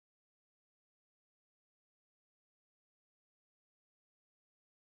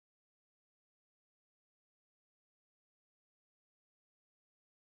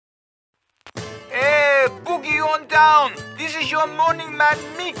boogie on down. This is your morning man,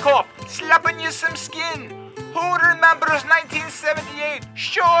 Meekop, slapping you some skin. Who remembers 1978?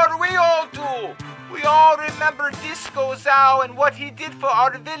 Sure, we all do. We all remember Disco Zao and what he did for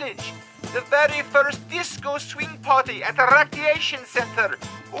our village. The very first disco swing party at the recreation center.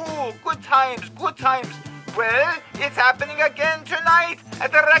 Ooh, good times, good times. Well, it's happening again tonight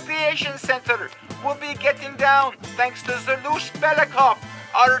at the recreation center. We'll be getting down thanks to Zelush Belikov,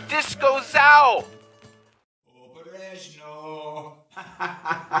 our Disco Zao. Obrezhno.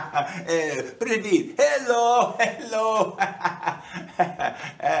 Привіт. Hello, hello.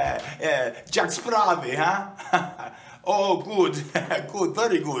 Jak sprawy, huh? Oh, good, good,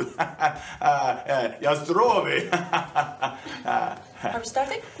 very good. Ja zdrowy. Are we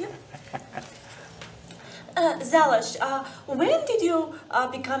starting? Yeah. Zalosh, when did you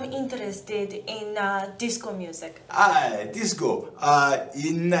become interested in disco music? Disco.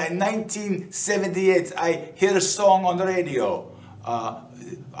 In 1978, I hear a song on the radio.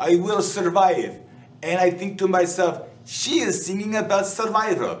 I will survive. And I think to myself, she is singing about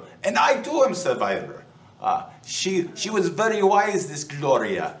survival. And I too am survivor. She was very wise, this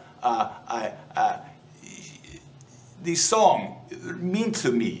Gloria. The song meant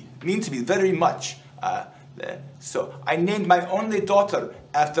to me very much. So I named my only daughter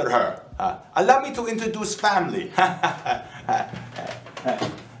after her. Allow me to introduce family.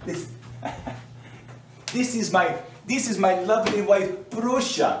 This is my lovely wife,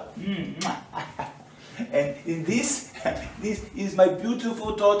 Brusha. And this is my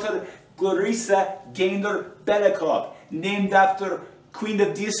beautiful daughter, Clarissa Gaynor Belikov, named after Queen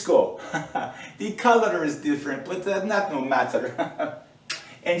of Disco. The color is different, but not no matter.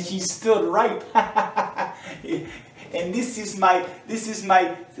 And she stood right. And this is my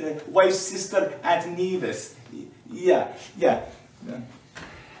wife's sister, Aunt Nevis. Yeah.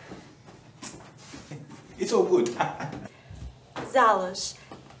 It's all good. Zalosh,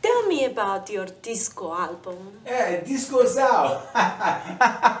 tell me about your disco album. Disco Zao.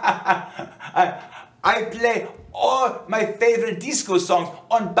 I play all my favorite disco songs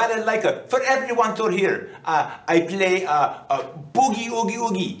on balalaika for everyone to hear. I play Boogie Oogie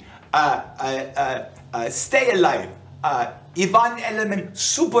Oogie, Stay Alive, Evangeline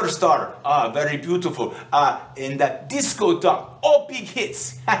Superstar, very beautiful, and Disco Dog, all big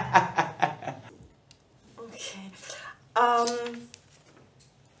hits. Okay.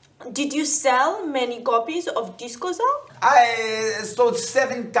 Did you sell many copies of Disco Zao? I sold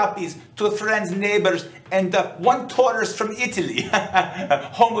 7 copies to friends, neighbors, and 1 tourist from Italy,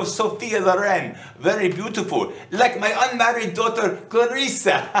 home of Sophia Loren, very beautiful, like my unmarried daughter,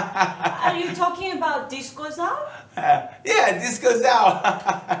 Clarissa. Are you talking about Disco Zao? Yeah, Disco Zao.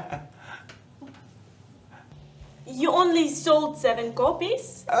 You only sold 7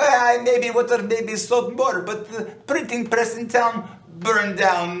 copies? I maybe would have sold more, but the printing press in town burned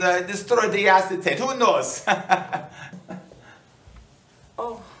down, destroyed the acetate, who knows?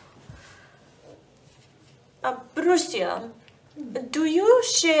 Oh. Brusha, do you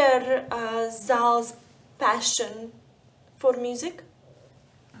share Zal's passion for music?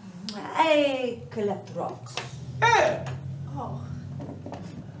 I collect rocks. Yeah. Oh.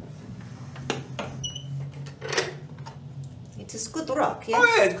 It is good rock, yes? Oh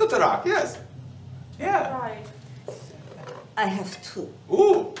yeah, it's good rock, yes. Yeah. Right. I have 2.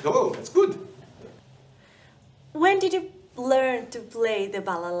 Oh, that's good. When did you learn to play the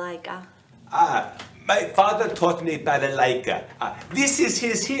balalaika? My father taught me balalaika. This is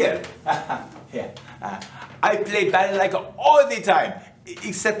his here. Yeah. I play balalaika all the time,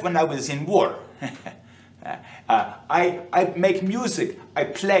 except when I was in war. I make music. I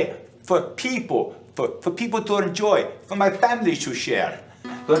play for people, for people to enjoy, for my family to share.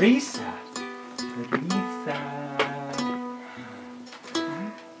 Clarissa.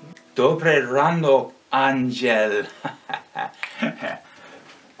 Dobre rano, Angel.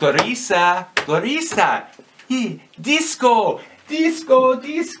 Clarissa. Disco.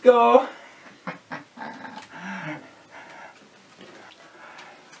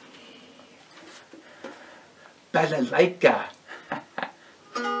 Balalaika.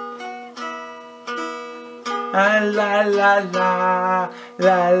 La la la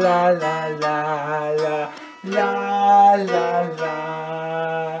la la.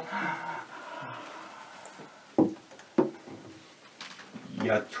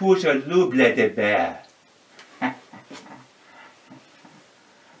 Я тоже люблю тебя.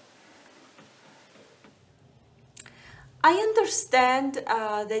 I understand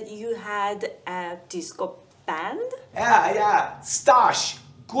that you had a disco band? Yeah. Stash,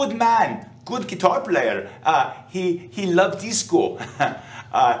 good man, good guitar player. He loved disco.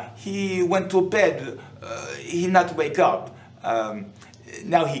 He went to bed he not wake up.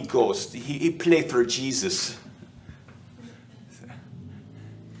 Now he goes. He play for Jesus.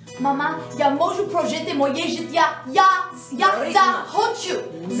 Мама, я можу прожити моє життя. Я захочу.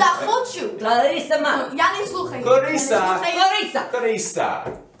 Клариса, ма. Я не слухаю. Clarissa,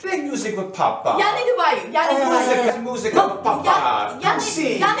 play music with Papa. Я не дбаю. Music with Papa.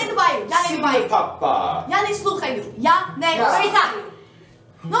 Я не дбаю. Sing with Papa. Я не слухаю. Я не слухаю.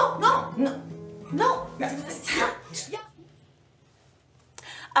 No.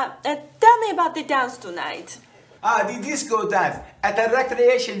 Tell me about the dance tonight. The disco dance at the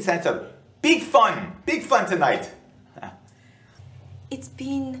recreation center. Big fun tonight. It's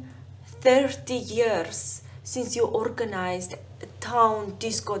been 30 years since you organized a town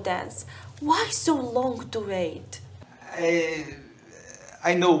disco dance. Why so long to wait?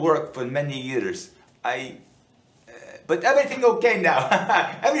 I know work for many years. But everything okay now.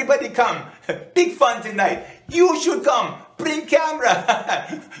 Everybody come. Big fun tonight. You should come. Bring camera.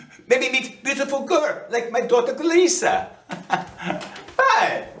 Maybe meet beautiful girl like my daughter Clarissa.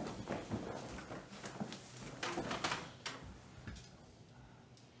 Hi.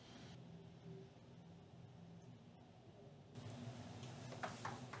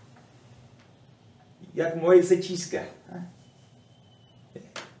 Jak moje zaciska.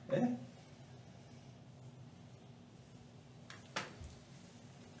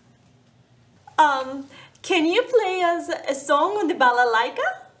 Can you play us a song on the balalaika?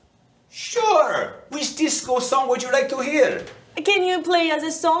 Sure. Which disco song would you like to hear? Can you play us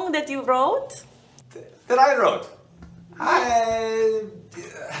a song that you wrote? That I wrote.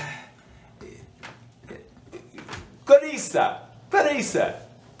 Clarissa,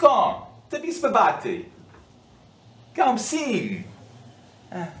 come. Тобі співати. Come sing.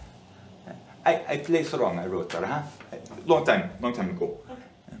 I play song I wrote her, huh? Long time ago.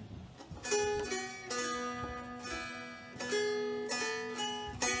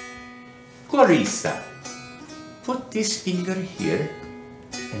 Clarissa, put this finger here,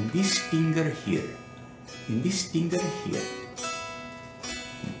 and this finger here, and this finger here.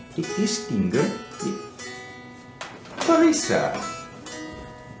 Take this finger. Clarissa.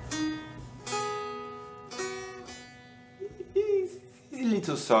 A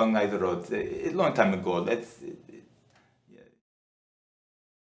little song I wrote a long time ago.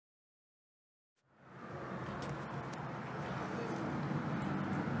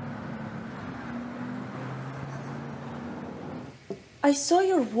 I saw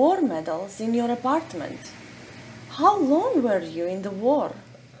your war medals in your apartment. How long were you in the war?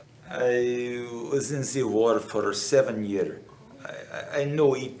 I was in the war for 7 years. I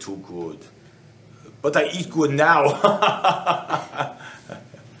know eat too good, but I eat good now.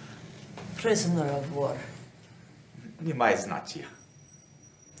 Prisoner of war. Немає значення.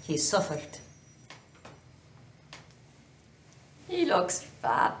 He suffered. He looks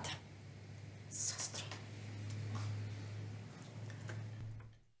fat.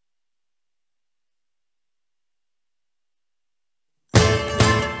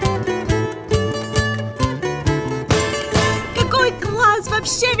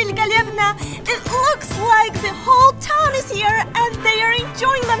 Вообще великолепно. It looks like the whole town is here and they are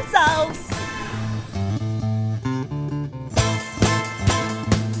enjoying themselves.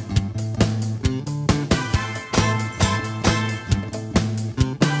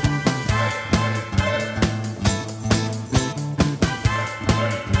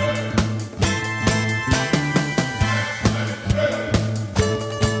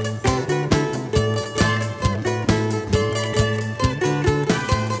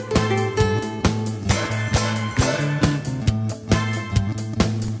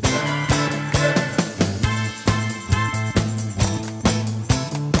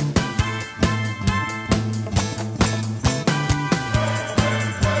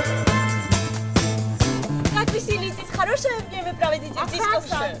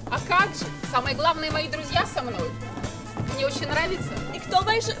 А как же? Самые главные мои друзья со мной. Мне очень нравится. И кто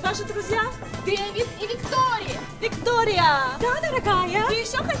ваши друзья? Дэвид и Виктория. Виктория! Да, дорогая? Вы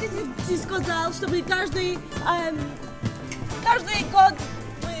еще хотите дискозал, чтобы каждый год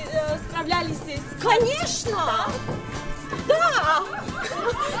мы справлялись здесь? Конечно! Да!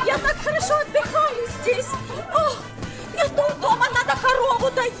 Я так хорошо отдыхаю здесь. Мне дома надо корову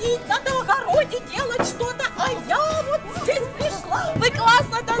доить, надо в огороде делать что-то, а я вот здесь пришла. Вы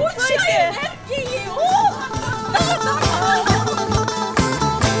классно танцуете! Куча энергии!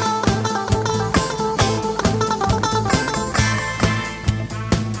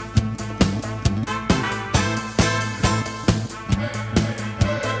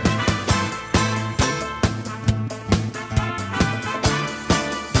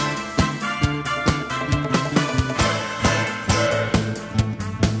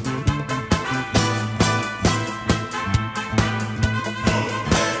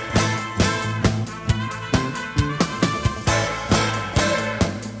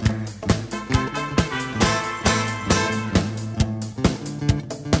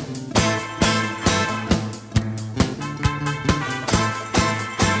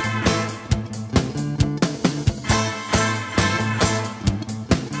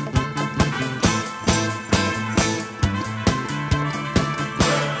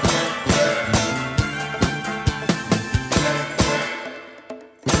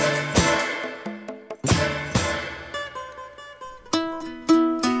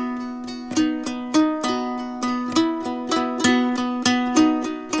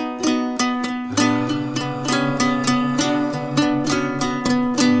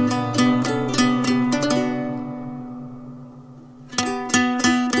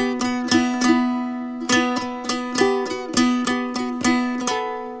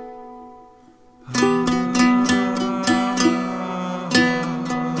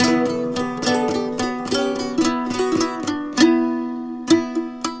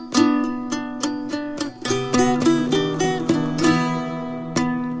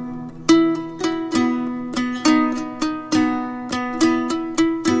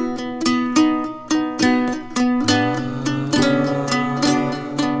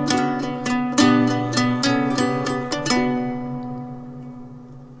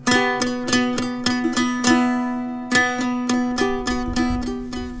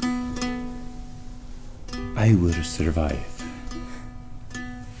 survive.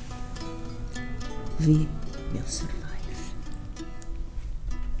 We will survive.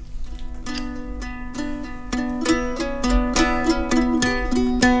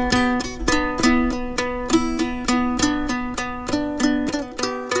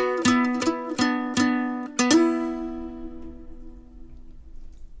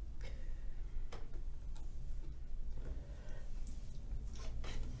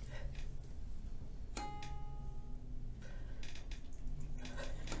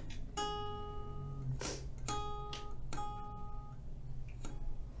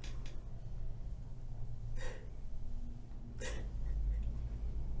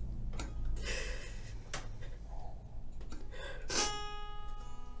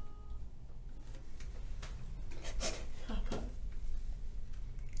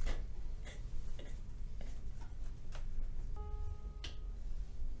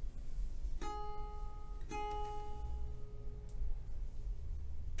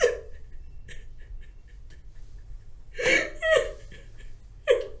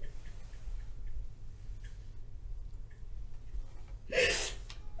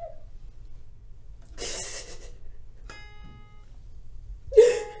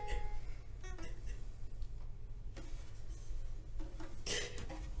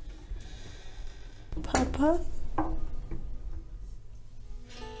 Papa?